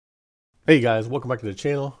Hey guys, welcome back to the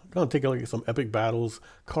channel. Gonna take a look at some Epic Battles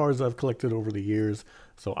cards I've collected over the years.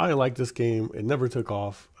 So I like this game. It never took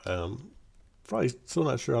off. Probably still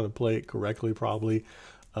not sure how to play it correctly. Probably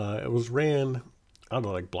it was ran, I don't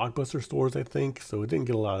know, like Blockbuster stores, I think. So it didn't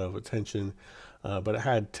get a lot of attention. But it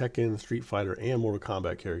had Tekken, Street Fighter, and Mortal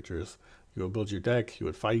Kombat characters. You would build your deck. You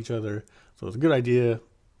would fight each other. So it was a good idea.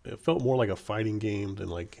 It felt more like a fighting game than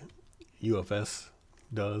like UFS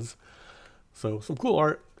does. So some cool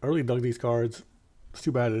art. I really dug these cards. It's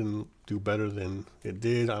too bad it didn't do better than it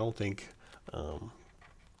did. I don't think um,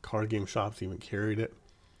 card game shops even carried it.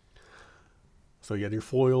 So you had your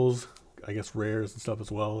foils, I guess rares and stuff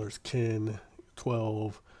as well. There's Ken,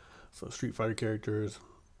 12, so Street Fighter characters.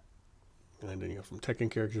 And then you have some Tekken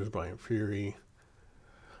characters, Brian Fury,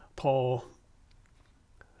 Paul.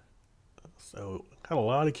 So had a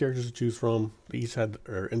lot of characters to choose from. They each had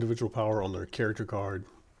their individual power on their character card.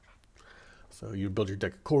 So you build your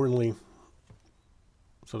deck accordingly.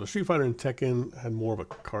 So the Street Fighter and Tekken had more of a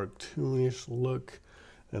cartoonish look,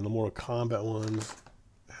 and the Mortal Kombat ones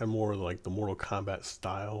had more like the Mortal Kombat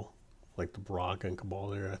style, like the Brock and Cabal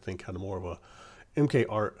there. I think had more of a MK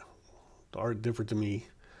art. The art differed to me.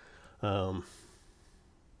 Some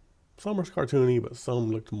were cartoony, but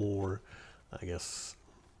some looked more, I guess,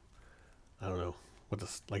 I don't know what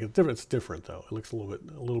this like. It's different though. It looks a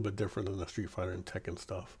little bit different than the Street Fighter and Tekken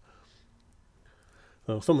stuff.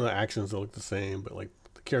 So some of the actions look the same, but like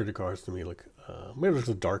the character cards to me look maybe it's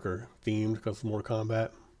a darker themed because of Mortal Kombat.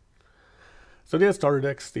 So they had starter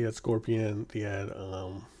decks. They had Scorpion. They had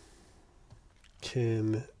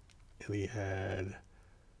Ken, and they had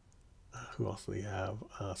who else do they have?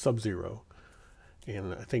 Sub Zero,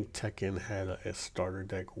 and I think Tekken had a starter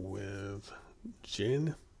deck with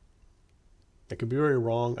Jin. I could be very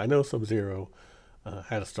wrong. I know Sub Zero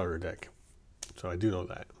had a starter deck, so I do know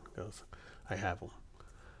that because I have them.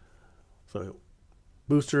 So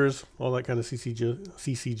boosters, all that kind of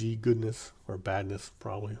CCG goodness or badness,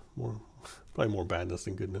 probably more badness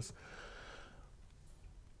than goodness.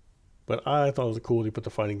 But I thought it was cool to put the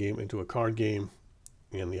fighting game into a card game,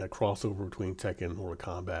 and they had crossover between Tekken, Mortal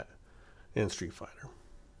Kombat, and Street Fighter.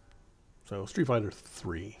 So Street Fighter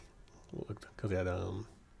 3, because they had like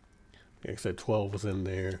I said, 12 was in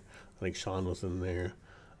there. I think Sean was in there.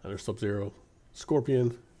 There's Sub Zero,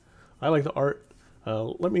 Scorpion. I like the art.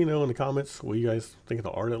 Let me know in the comments what you guys think of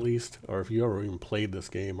the art at least, or if you ever even played this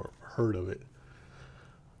game or heard of it.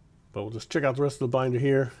 But we'll just check out the rest of the binder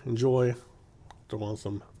here. Enjoy. Throw on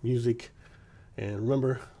some music. And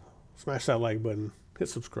remember, smash that like button. Hit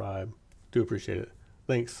subscribe. Do appreciate it.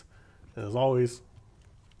 Thanks. And as always,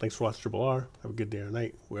 thanks for watching Triple R. Have a good day or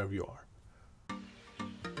night, wherever you are.